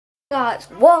Guys,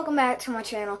 welcome back to my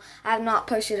channel. I have not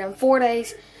posted in 4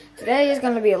 days. Today is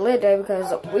going to be a lit day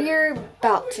because we're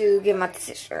about to give my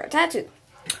sister a tattoo.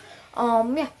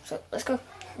 Yeah, so let's go.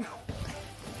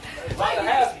 About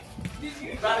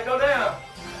to go down.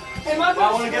 Hey, I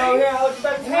want to get over here and hold you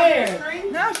back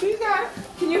hand. No, she's got it.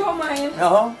 Can you hold my hand?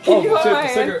 Can you hold my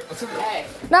hand? Hey.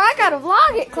 No, I gotta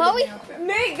vlog it, Chloe.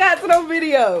 Nate got it on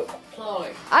video. Chloe.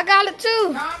 I got it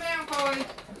too. Calm down, Chloe.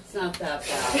 It's not that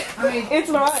bad. I mean, it's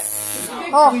not.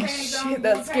 Oh, Shit,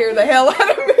 that scared the hell out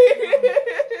of me.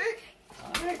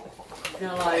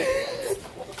 You're like,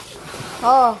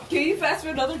 oh. Can you fast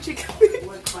food another chicken?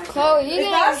 Chloe, you If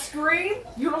I didn't. scream,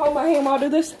 you don't hold my hand while I do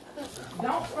this?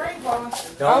 Don't scream, Chloe.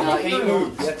 Don't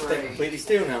move. You have to stay completely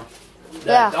still now.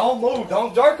 Yeah. Don't move.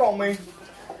 Don't jerk on me.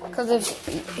 Because if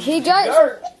he jerks,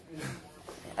 Jerk.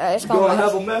 it's You're going to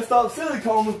have gonna a messed up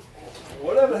silicone.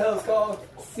 Whatever the hell it's called.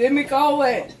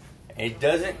 Semicolon. It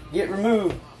doesn't get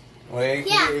removed. Well,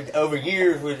 Yeah. over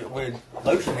years with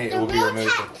lotion it will be removed.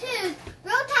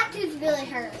 Real tattoos really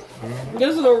hurt.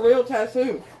 This is a real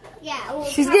tattoo. Yeah. Well,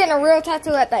 She's getting a real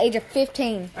tattoo at the age of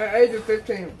 15. At age of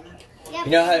 15. yeah,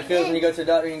 You know how it feels when you go to the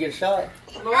doctor and get a shot?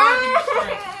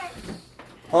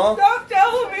 Huh? Stop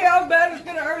telling me how bad it's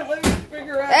gonna hurt. Let me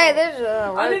figure out. Hey, there's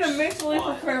a. I need to mentally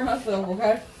prepare myself,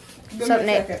 okay? Give What's me up, a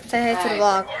Nick? second. Say hey to the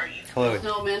vlog. Chloe,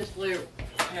 no mentally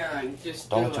preparing. Just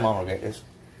don't do let your it. mom regret this.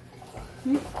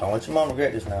 Don't let your mom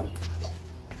regret this now.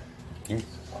 Can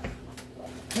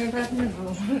you pass me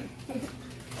the-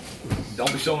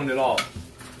 Don't be showing it off.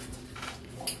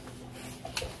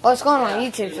 What's going on Do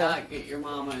YouTube, so? not get your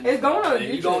mama in. It's going on And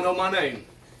YouTube. you don't know my name.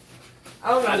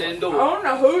 I don't know. I didn't do it. I don't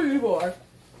know who you are.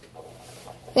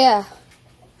 Yeah.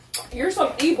 You're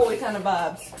some e-boy kind of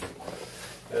vibes.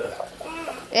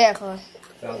 Yeah, Chloe.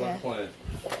 Sounds like a plan.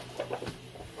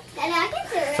 and I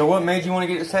can do it. So what made you want to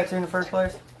get this tattoo in the first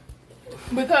place?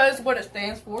 Because what it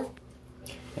stands for.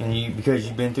 And because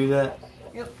you've been through that?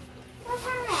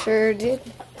 Sure did.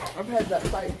 I've had that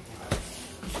fight.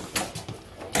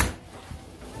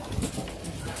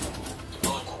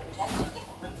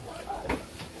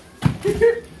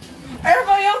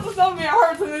 Everybody else is telling me it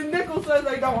hurts, and then Nickel says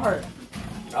they don't hurt.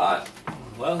 Alright.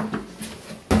 Well.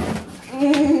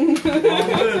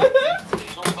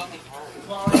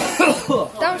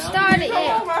 Don't start it Come on,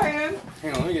 yet. my hand.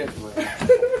 Hang on, let me get it.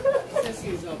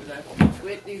 Sissy's over there.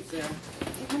 Whitney's there.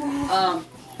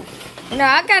 No,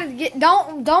 I gotta get.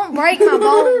 Don't break my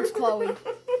bones, Chloe.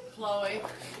 Chloe,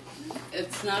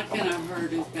 it's not gonna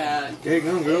hurt as bad. There you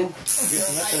go, girl. Get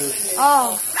some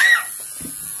Oh.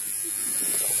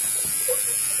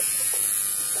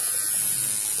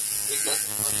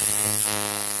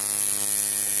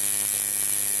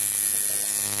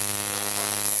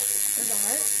 Does it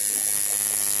hurt?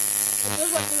 It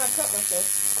feels like when I cut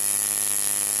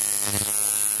myself.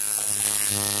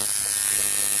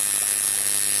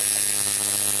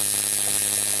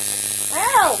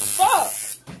 Ow! Fuck!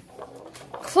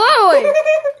 Chloe!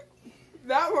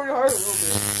 That one hurt a little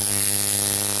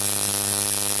bit.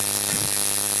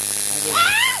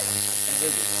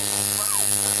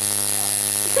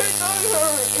 It does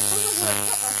hurt. It feels like when I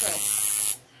cut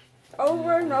myself.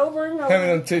 Over and over and over. Hand me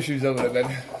them tissues over there,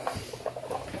 baby.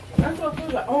 That's what it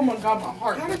feels like. Oh my god, my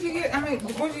heart. How did you get? I mean,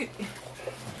 what did you?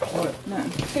 What? No.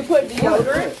 He put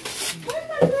deodorant.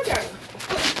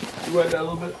 You wet that a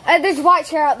little bit? There's a white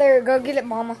chair out there. Go get it,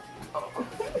 mama.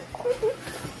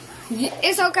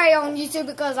 It's okay on YouTube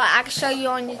because I can show you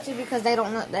on YouTube because they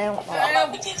don't know. They don't.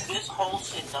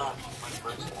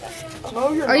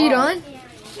 No, you're Are you not. done?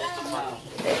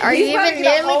 Are you He's about to even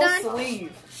get a nearly whole done?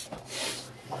 sleeve.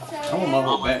 I want my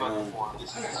whole back on.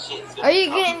 Are you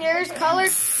getting yours colored?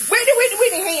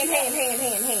 Whitney, hand.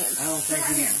 I don't think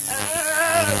we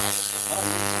can.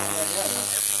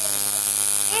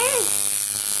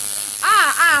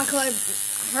 Chloe.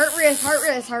 Hurt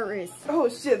wrist. Oh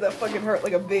shit, that fucking hurt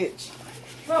like a bitch.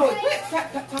 No, it's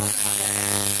not that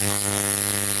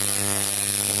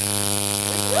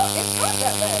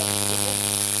bad.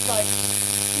 It's like,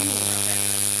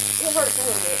 it hurts a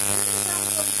little bit.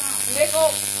 Nickel.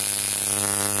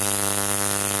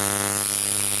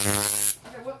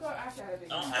 Okay, what color eyeshadow do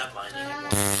you I don't have mine anymore.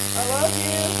 I love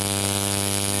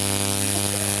you.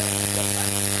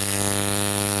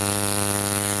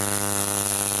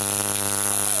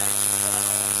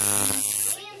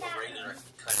 Regular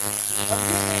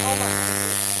cut.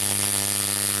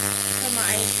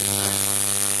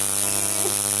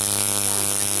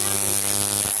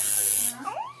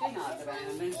 She's not the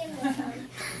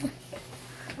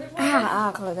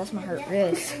bad. Chloe, that's my hurt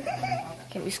wrist.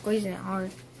 Can't be squeezing it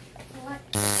hard.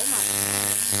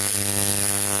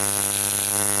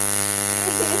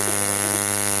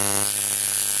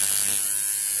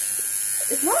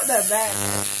 It's not that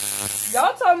bad.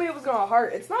 Y'all told me it was gonna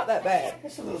hurt. It's not that bad.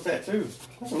 That's a little tattoo.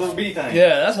 That's a little bitty thing.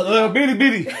 Yeah, that's a little bitty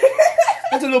bitty.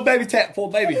 That's a little baby tap for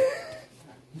a baby.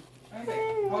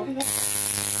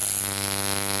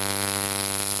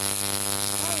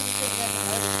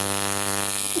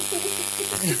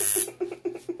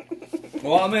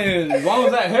 Well, I mean, as long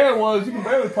as that hair was, you can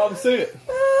barely probably see it.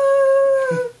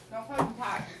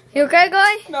 You okay,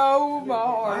 guy? No, my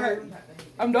heart.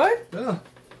 I'm done? Yeah.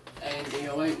 And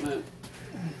the ointment.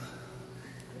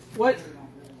 What?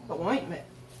 The ointment.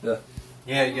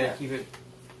 Yeah, you gotta keep it.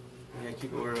 You gotta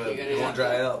keep it where it won't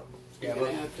dry out. You're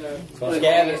gonna have to. It's gonna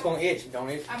scab. It's gonna itch. Don't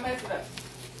itch. I messed it up.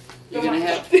 You're gonna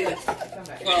have to. I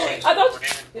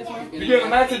thought. Yes, ma'am. You get a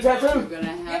matching tattoo? You're gonna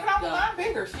Yeah, but I have want to. mine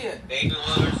bigger, shit. Baby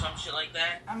oil or some shit like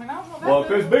that. I mean, I don't know. Well,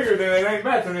 if it's bigger, then it ain't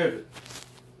matching, is it?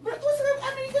 But listen,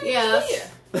 I mean, you couldn't Yes. see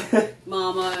it.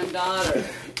 Mama and daughter.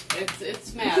 It's can't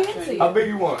see matching. How big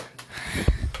you want?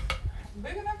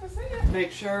 Big enough to see it.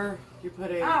 Make sure you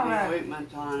put a Alright.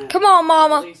 ointment on it. Come on, At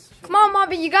Mama. least Come on,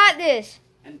 Mama. You got this.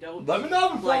 And don't Let me know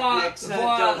before like I- Nick said, before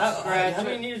I- don't How scratch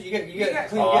many it. years you got? You got got-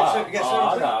 clean. I You got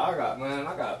serum.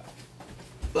 got.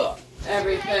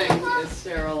 Everything is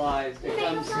sterilized.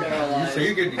 Becomes sterilized. So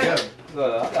you're good to go.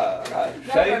 Look, I got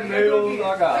shaving needles, I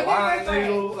got line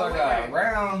needles, I got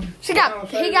round. He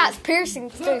got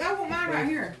piercings Look, too. I want mine right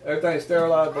here. Everything's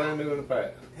sterilized, brand new in the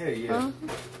pack. Hell yeah.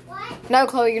 No,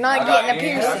 Chloe, you're not getting a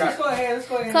piercing. Let's go ahead.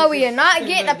 Chloe, you're not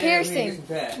getting a piercing.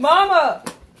 Mama!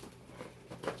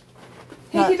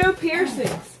 He can do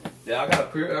piercings. Yeah, I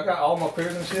got all my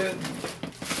piercing shit.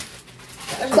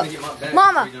 I just wanna get my back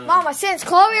Mama, redone. Mama, since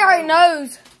Chloe already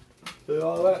knows. Do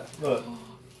all that. Look.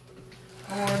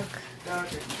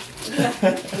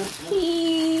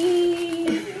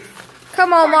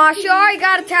 Come on, Ma, she already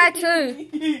got a tattoo.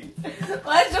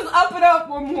 Let's just up it up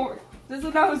one more. This is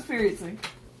a nose piercing.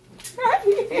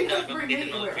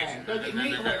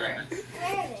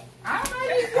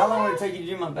 How long would it take you to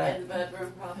do my back? In the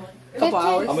bedroom, probably. Couple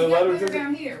hours. How many letters is it?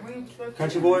 down here.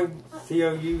 Country boy.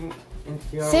 COUNTRY.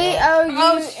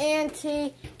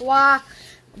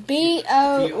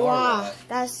 COUNTYBOY.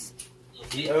 That's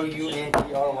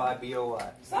COUNTRYBOY.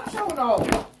 Stop showing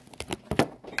off.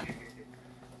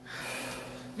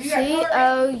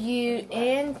 COUNTY.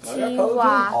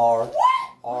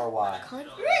 RY. You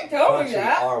didn't tell me Country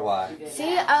that. RY.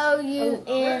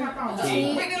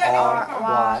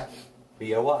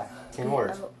 COUNTRY. 10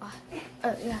 words.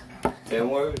 Yeah. 10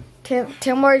 words.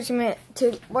 10 words you meant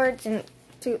 2 words and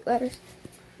 2 letters.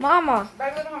 Mama.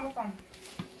 Baby, let me have my phone.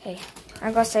 Hey,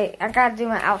 I gotta do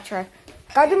my outro.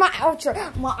 I gotta do my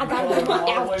outro. Ma, I gotta do my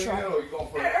outro.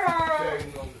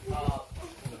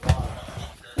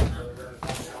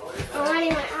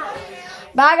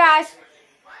 Bye, guys.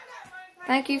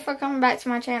 Thank you for coming back to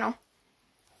my channel.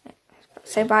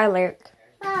 Say bye, Lyric.